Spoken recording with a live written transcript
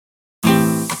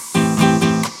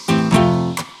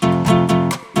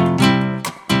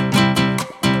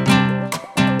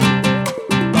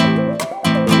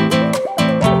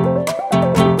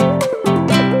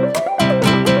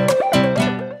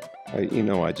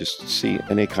I just see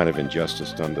any kind of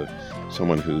injustice done to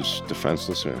someone who's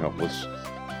defenseless and helpless,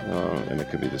 and it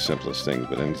could be the simplest thing,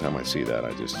 but anytime I see that,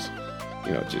 I just,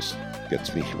 it just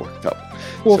gets me worked up.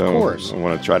 Well, so of course. I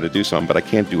want to try to do something, but I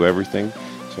can't do everything.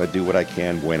 So I do what I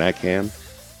can when I can,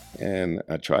 and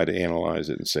I try to analyze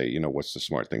it and say, what's the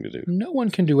smart thing to do? No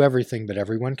one can do everything, but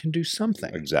everyone can do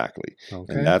something. Exactly.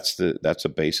 Okay. And that's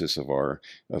the basis of our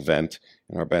event,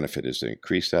 and our benefit is to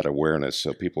increase that awareness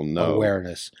so people know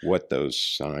what those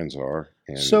signs are.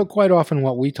 And so quite often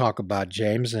what we talk about,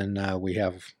 James, and we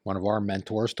have one of our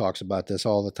mentors talks about this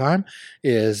all the time,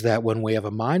 is that when we have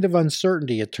a mind of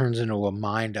uncertainty, it turns into a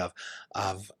mind of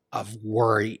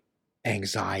worry,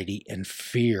 anxiety, and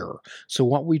fear. So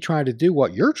what we try to do,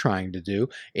 what you're trying to do,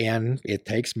 and it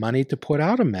takes money to put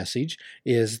out a message,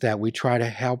 is that we try to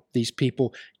help these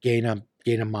people gain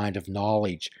a mind of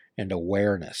knowledge and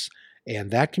awareness. And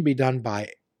that can be done by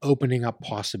opening up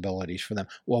possibilities for them.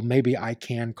 Well, maybe I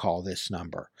can call this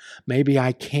number. Maybe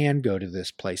I can go to this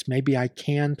place. Maybe I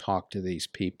can talk to these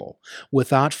people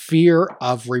without fear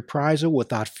of reprisal,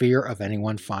 without fear of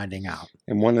anyone finding out.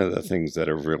 And one of the things that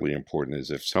are really important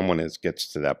is if someone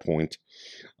gets to that point,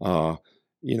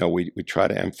 we try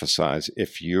to emphasize,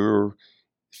 if you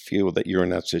feel that you're in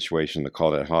that situation, to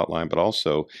call that hotline, but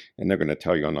also, and they're going to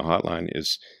tell you on the hotline,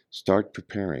 is start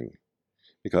preparing,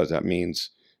 because that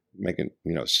means making,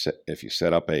 if you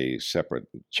set up a separate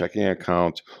checking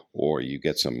account, or you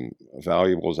get some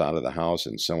valuables out of the house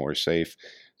and somewhere safe,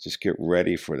 just get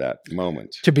ready for that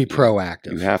moment. To be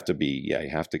proactive. You have to be, you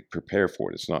have to prepare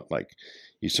for it. It's not like,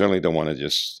 you certainly don't want to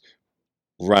just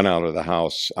run out of the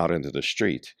house, out into the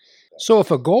street. So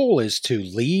if a goal is to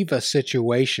leave a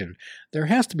situation, there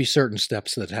has to be certain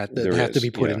steps that have to be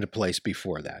put into place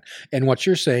before that. And what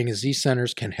you're saying is these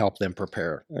centers can help them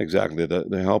prepare. Exactly.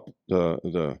 The help,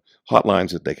 the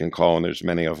hotlines that they can call, and there's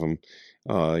many of them.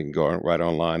 You can go right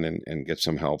online and get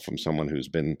some help from someone who's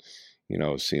been,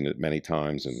 seen it many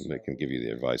times, and they can give you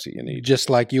the advice that you need. Just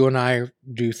like you and I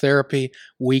do therapy,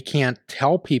 we can't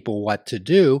tell people what to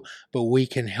do, but we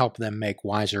can help them make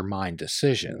wiser mind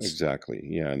decisions. Exactly.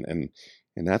 Yeah. And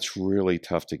that's really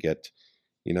tough to get,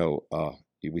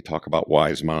 we talk about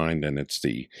wise mind, and it's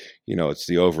the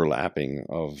overlapping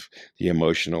of the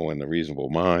emotional and the reasonable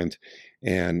mind.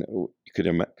 And could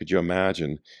you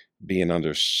imagine being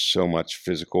under so much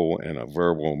physical and a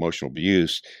verbal, emotional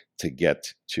abuse to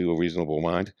get to a reasonable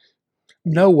mind?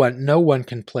 No one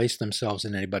can place themselves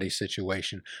in anybody's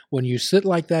situation. When you sit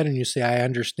like that and you say, I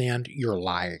understand, you're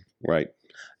lying. Right.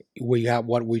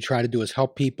 What we try to do is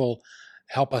help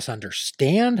us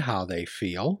understand how they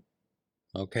feel.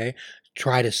 Okay.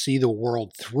 Try to see the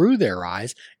world through their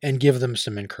eyes and give them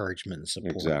some encouragement and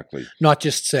support. Exactly. Not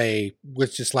just say,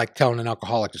 it's just like telling an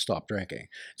alcoholic to stop drinking.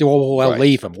 Well, Right.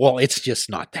 Leave him. Well, it's just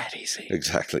not that easy.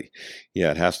 Exactly.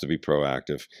 Yeah, it has to be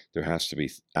proactive. There has to be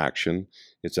action.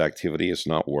 It's activity. It's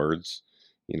not words.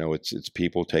 It's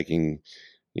people taking,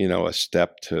 a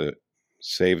step to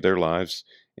save their lives.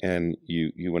 And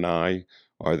you and I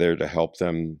are there to help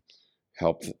them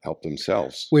help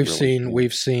themselves. We've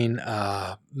seen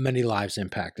many lives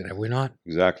impacted, have we not?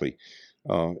 Exactly.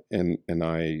 And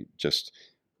I just,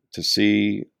 to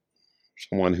see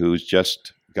someone who's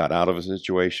just got out of a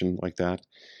situation like that,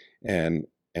 and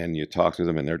you talk to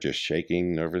them and they're just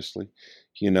shaking nervously,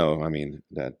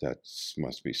 that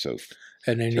must be so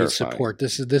and they terrifying. Need support.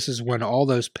 This is when all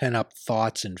those pent up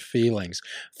thoughts and feelings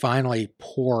finally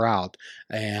pour out,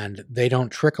 and they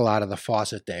don't trickle out of the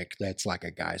faucet. That's like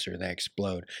a geyser. They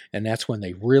explode, and that's when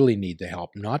they really need the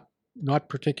help. Not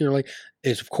particularly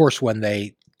is, of course, when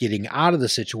they getting out of the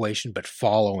situation, but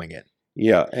following it.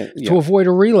 Yeah. To avoid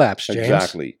a relapse, James.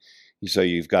 Exactly. So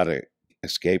you've got to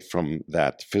escape from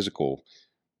that physical,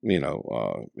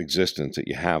 existence that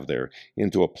you have there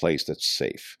into a place that's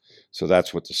safe. So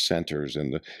that's what the centers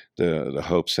and the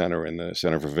Hope Center and the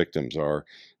Center for Victims are.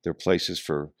 They're places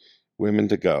for women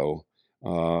to go,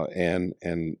 and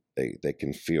they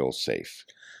can feel safe.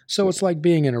 So it's like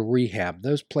being in a rehab.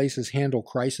 Those places handle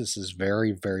crises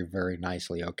very, very, very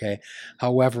nicely, okay?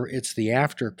 However, it's the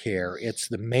aftercare, it's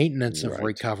the maintenance of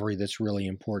recovery that's really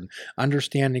important.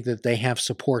 Understanding that they have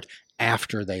support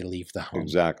after they leave the home.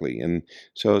 Exactly. And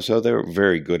so they're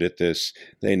very good at this.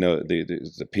 They know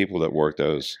the people that work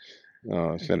those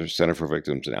Center for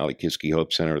Victims and Ali Kiski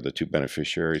Hope Center are the two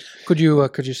beneficiaries. Could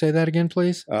you say that again,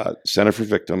 please? Center for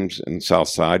Victims in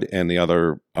Southside, and the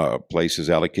other place is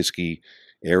Ali Kiski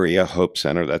Area Hope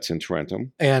Center. That's in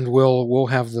Tarentum. And we'll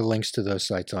have the links to those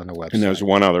sites on the website. And there's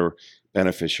one other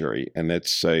beneficiary, and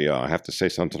it's I have to say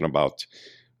something about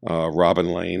Robin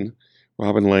Lane.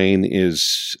 Robin Lane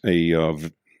is a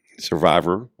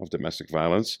survivor of domestic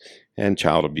violence and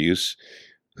child abuse.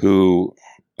 who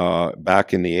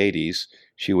back in the 80s,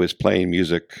 she was playing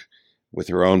music with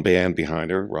her own band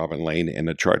behind her, Robin Lane and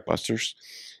the Chartbusters.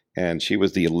 And she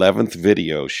was the 11th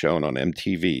video shown on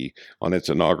MTV on its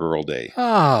inaugural day.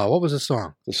 Ah, what was the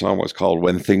song? The song was called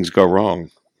When Things Go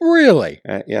Wrong. Really?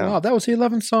 Yeah. Wow, that was the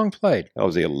 11th song played. That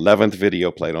was the 11th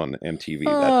video played on MTV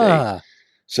that day.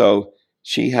 So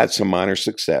she had some minor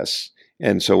success.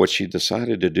 And so what she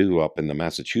decided to do up in the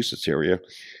Massachusetts area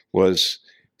was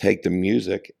take the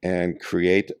music and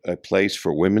create a place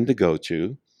for women to go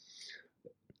to,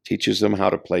 teaches them how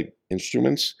to play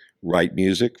instruments, write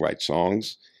music, write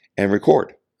songs, and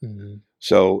record. Mm-hmm.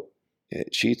 So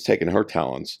she's taken her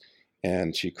talents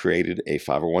and she created a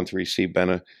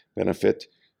 501(c)(3) benefit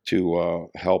to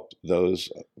help those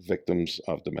victims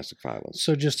of domestic violence.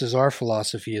 So just as our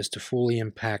philosophy is to fully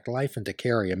impact life and to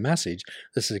carry a message,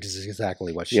 this is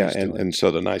exactly what she's doing. And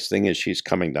so the nice thing is she's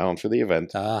coming down for the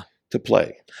event to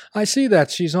play. I see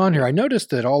that she's on here. I noticed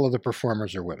that all of the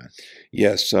performers are women.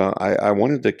 Yes, I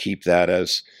wanted to keep that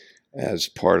as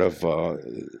part of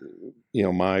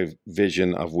my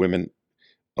vision of women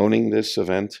owning this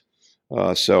event.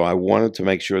 So I wanted to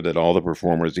make sure that all the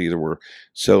performers either were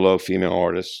solo female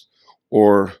artists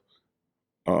or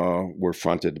were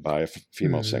fronted by a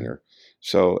female singer.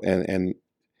 So and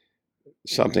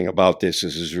something about this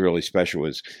is really special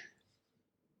is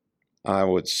I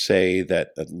would say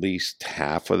that at least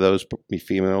half of those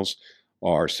females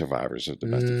are survivors of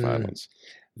domestic violence.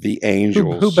 The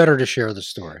Angels. Who better to share the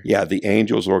story? Yeah, the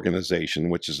Angels organization,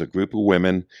 which is a group of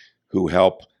women who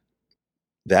help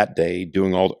that day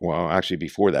actually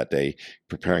before that day,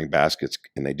 preparing baskets,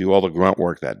 and they do all the grunt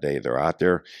work that day. They're out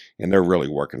there and they're really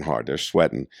working hard. They're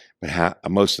sweating, but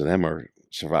most of them are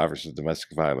survivors of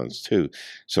domestic violence too.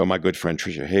 So my good friend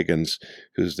Tricia Higgins,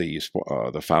 who's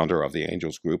the founder of the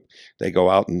Angels group, they go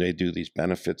out and they do these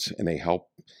benefits and they help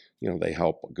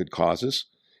good causes.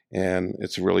 And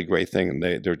it's a really great thing, and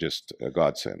they're just a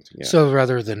godsend. Yeah. So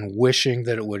rather than wishing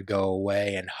that it would go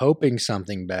away and hoping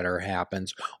something better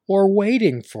happens, or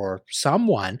waiting for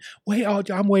someone,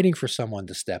 I'm waiting for someone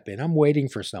to step in. I'm waiting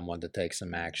for someone to take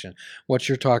some action. What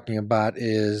you're talking about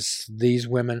is these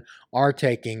women are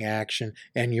taking action,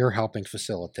 and you're helping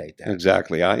facilitate that.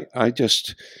 Exactly. I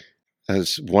just,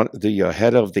 as the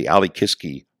head of the Ali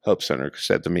Kiski Hope Center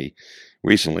said to me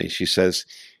recently, she says,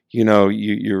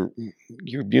 your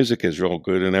music is real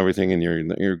good and everything, and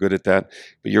you're good at that,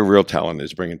 but your real talent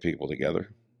is bringing people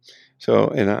together. So,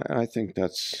 and I think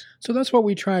that's what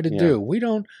we try to do.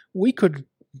 We could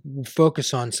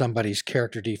focus on somebody's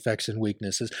character defects and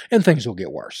weaknesses, and things will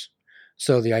get worse.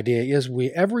 So the idea is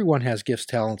everyone has gifts,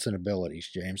 talents, and abilities,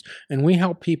 James, and we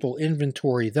help people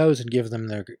inventory those and give them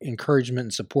their encouragement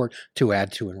and support to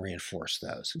add to and reinforce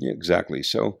those. Yeah, exactly.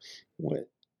 So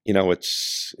it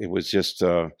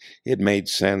made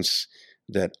sense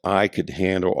that I could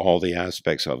handle all the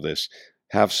aspects of this,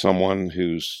 have someone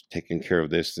who's taking care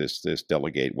of this,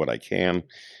 delegate what I can.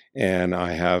 And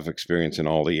I have experience in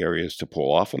all the areas to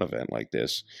pull off an event like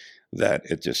this, that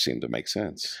it just seemed to make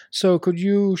sense. So could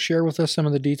you share with us some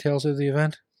of the details of the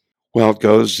event? Well, it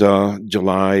goes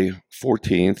July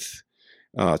 14th.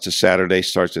 It's a Saturday,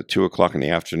 starts at 2 o'clock in the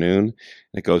afternoon.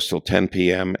 It goes till 10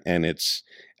 p.m. and it's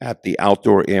at the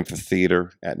Outdoor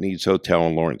Amphitheater at Needs Hotel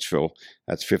in Lawrenceville.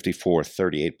 That's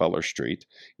 5438 Butler Street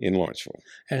in Lawrenceville.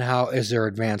 And how is there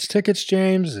advance tickets,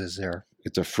 James?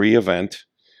 It's a free event.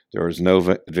 There is no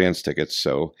advance tickets.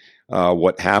 So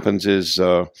what happens is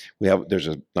there's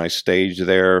a nice stage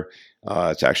there.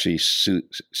 It's actually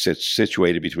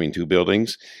situated between two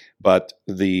buildings, but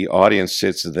the audience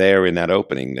sits there in that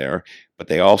opening there. But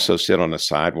they also sit on the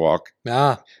sidewalk,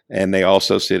 and they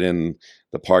also sit in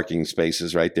the parking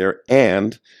spaces right there,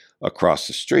 and across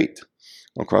the street.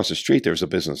 Across the street, there's a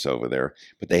business over there,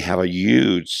 but they have a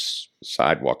huge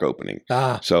sidewalk opening.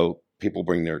 So people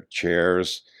bring their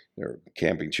chairs, their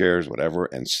camping chairs, whatever,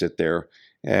 and sit there,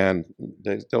 and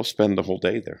they'll spend the whole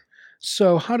day there.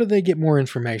 So how do they get more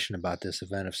information about this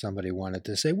event if somebody wanted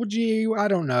to say, well, gee, I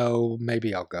don't know,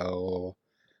 maybe I'll go?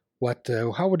 Where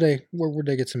would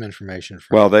they get some information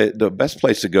from? Well, the best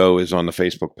place to go is on the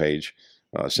Facebook page.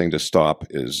 Sing to Stop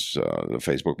is the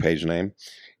Facebook page name,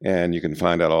 and you can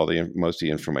find out most of the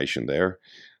information there.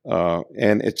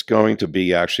 And it's going to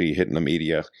be actually hitting the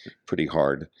media pretty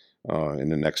hard in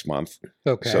the next month.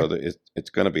 Okay. So that it's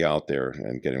going to be out there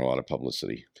and getting a lot of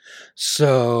publicity.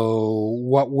 So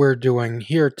what we're doing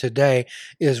here today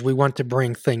is we want to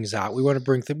bring things out. We want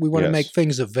to we want to make Yes.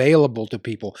 things available to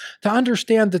people to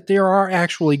understand that there are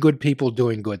actually good people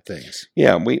doing good things.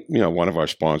 Yeah, one of our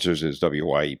sponsors is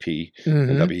WYEP and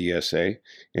Mm-hmm. WESA,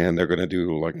 and they're going to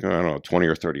do like, I don't know, 20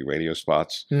 or 30 radio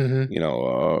spots, Mm-hmm.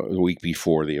 a week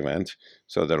before the event.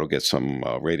 So that'll get some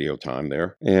radio time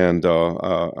there. And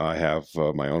I have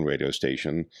my own radio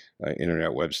station,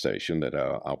 internet web station that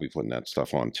I'll be putting that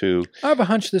stuff on too. I have a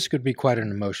hunch this could be quite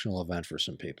an emotional event for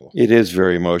some people. It is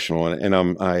very emotional, and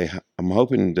I'm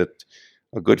hoping that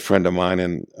a good friend of mine,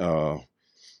 and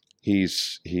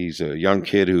he's a young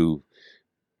kid who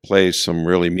plays some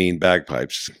really mean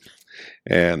bagpipes,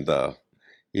 and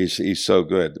he's so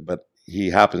good. But he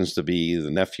happens to be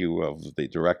the nephew of the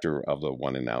director of the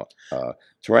one in out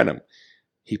Tarentum.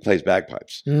 He plays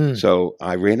bagpipes. Mm. So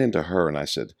I ran into her and I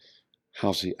said,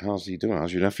 How's he doing?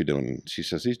 How's your nephew doing? And she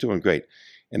says, he's doing great.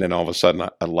 And then all of a sudden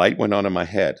a light went on in my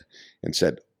head and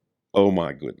said, oh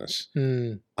my goodness,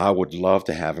 Mm. I would love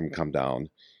to have him come down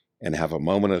and have a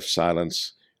moment of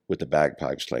silence with the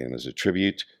bagpipes playing as a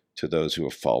tribute to those who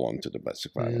have fallen to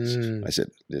domestic violence. Mm. I said,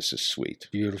 this is sweet.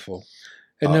 Beautiful.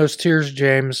 And those tears,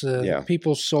 James, yeah.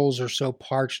 people's souls are so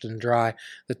parched and dry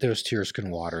that those tears can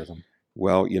water them.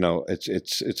 Well,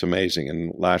 it's amazing.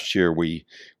 And last year we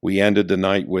ended the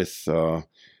night with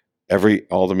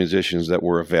all the musicians that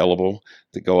were available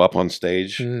to go up on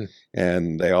stage,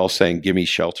 and they all sang "Gimme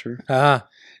Shelter." Ah.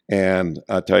 And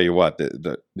I tell you what,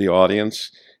 the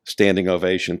audience standing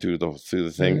ovation through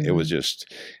the thing. Mm. It was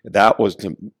just, that was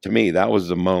to me, that was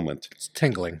the moment It's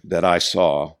tingling that I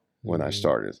saw when I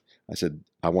started. I said,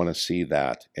 I want to see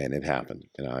that, and it happened.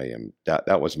 And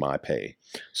that was my pay.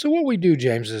 So what we do,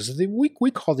 James, is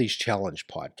we call these challenge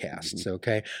podcasts.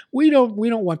 Okay, we don't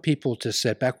want people to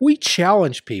sit back. We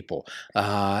challenge people.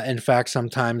 In fact,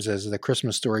 sometimes, as the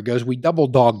Christmas story goes, we double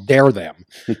dog dare them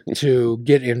to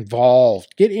get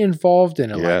involved in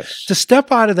a life, Yes. to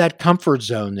step out of that comfort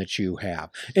zone that you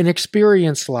have and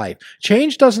experience life.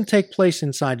 Change doesn't take place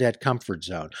inside that comfort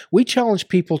zone. We challenge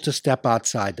people to step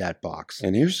outside that box.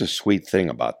 And here's the sweet thing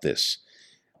about this.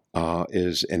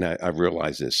 And I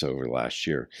realized this over last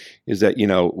year, is that,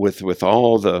 with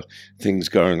all the things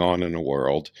going on in the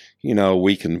world,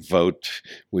 we can vote,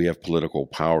 we have political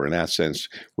power in that sense,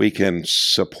 we can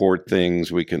support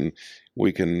things, we can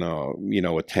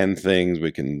attend things,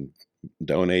 we can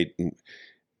donate.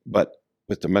 But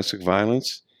with domestic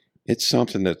violence, it's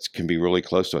something that can be really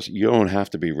close to us. You don't have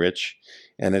to be rich,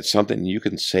 and it's something you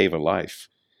can save a life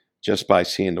just by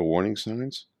seeing the warning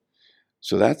signs.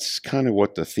 So that's kind of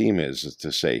what the theme is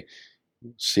to say,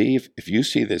 see if you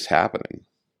see this happening,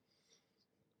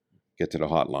 get to the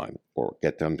hotline, or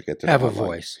get them to get to the Have hotline. a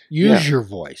voice. Use your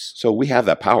voice. So we have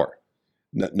that power.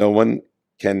 No one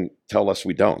can tell us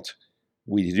we don't.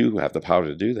 We do have the power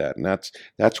to do that. And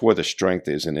that's where the strength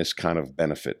is in this kind of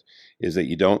benefit, is that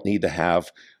you don't need to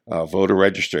have voter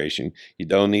registration. You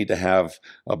don't need to have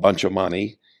a bunch of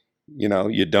money.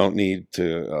 You don't need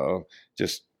to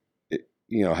just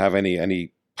have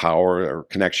any power or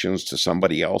connections to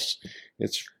somebody else.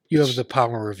 You have the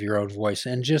power of your own voice,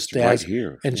 and just right as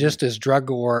here. And just as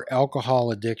drug or alcohol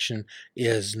addiction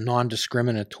is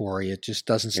non-discriminatory, it just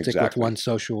doesn't stick with Exactly. one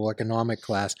social economic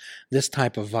class. This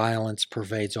type of violence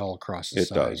pervades all across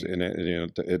society. It does, and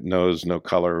it knows no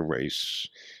color, race,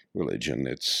 religion.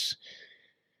 It's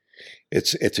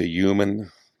a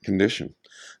human condition.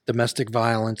 Domestic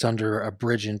violence under a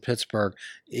bridge in Pittsburgh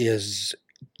is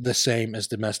the same as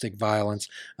domestic violence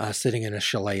sitting in a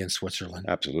chalet in Switzerland.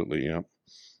 Absolutely, yeah.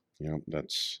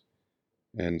 That's,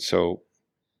 and so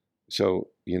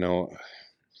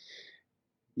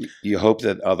you hope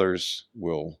that others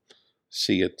will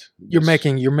see it. You're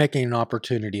making an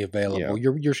opportunity available.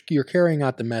 Yeah. You're carrying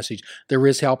out the message. There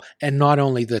is help, and not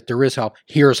only that there is help.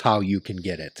 Here's how you can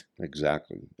get it.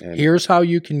 Exactly. And Here's how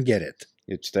you can get it.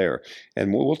 it's there,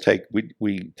 and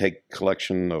we take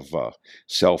collection of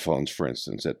cell phones, for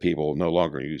instance, that people no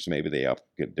longer use. Maybe they have to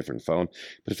get a different phone,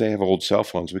 but if they have old cell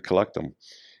phones, we collect them,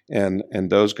 and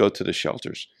those go to the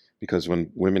shelters, because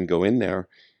when women go in there,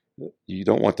 you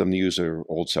don't want them to use their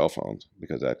old cell phones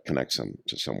because that connects them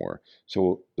to somewhere.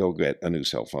 So they'll get a new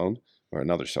cell phone or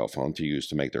another cell phone to use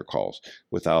to make their calls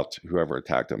without whoever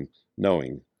attacked them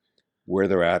knowing where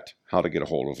they're at, how to get a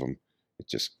hold of them. It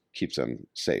just keeps them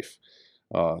safe.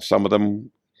 Some of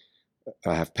them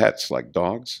have pets like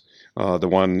dogs. The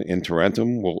one in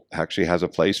Tarentum actually has a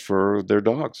place for their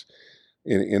dogs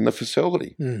in the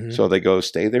facility. Mhm. So they go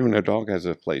stay there, and their dog has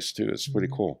a place too. It's pretty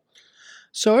cool.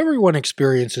 So everyone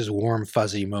experiences warm,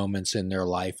 fuzzy moments in their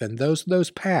life, and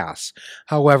those pass.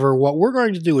 However, what we're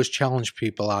going to do is challenge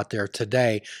people out there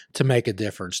today to make a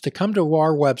difference, to come to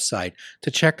our website,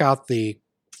 to check out the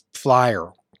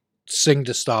flyer, Sing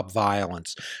to Stop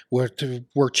Violence. We're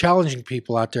challenging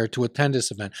people out there to attend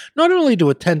this event. Not only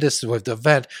to attend this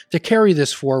event, to carry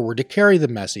this forward, to carry the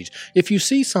message. If you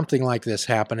see something like this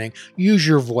happening, use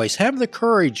your voice. Have the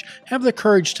courage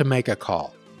to make a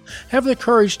call. Have the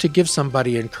courage to give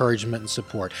somebody encouragement and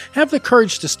support. Have the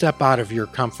courage to step out of your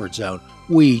comfort zone.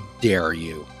 We dare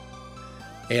you.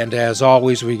 And as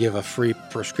always, we give a free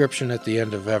prescription at the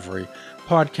end of every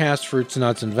podcast, Fruits,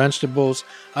 Nuts, and Vegetables.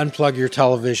 Unplug your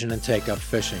television and take up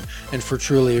fishing. And for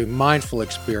truly mindful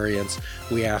experience,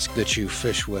 we ask that you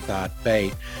fish without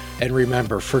bait. And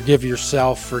remember, forgive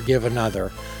yourself, forgive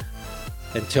another.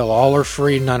 Until all are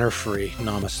free, none are free.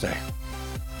 Namaste.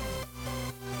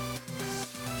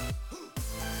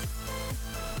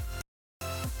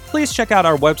 Please check out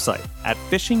our website at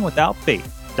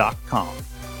fishingwithoutbait.com,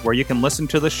 where you can listen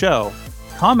to the show,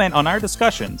 comment on our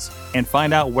discussions, and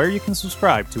find out where you can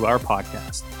subscribe to our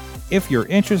podcast. If you're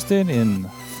interested in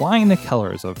flying the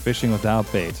colors of Fishing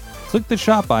Without Bait, click the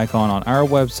shop icon on our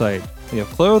website. We have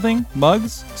clothing,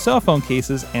 mugs, cell phone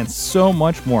cases, and so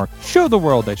much more. Show the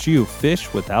world that you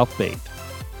fish without bait.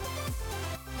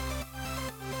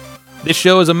 This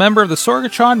show is a member of the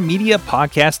Sorgatron Media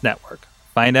Podcast Network.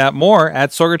 Find out more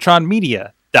at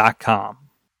sorgatronmedia.com.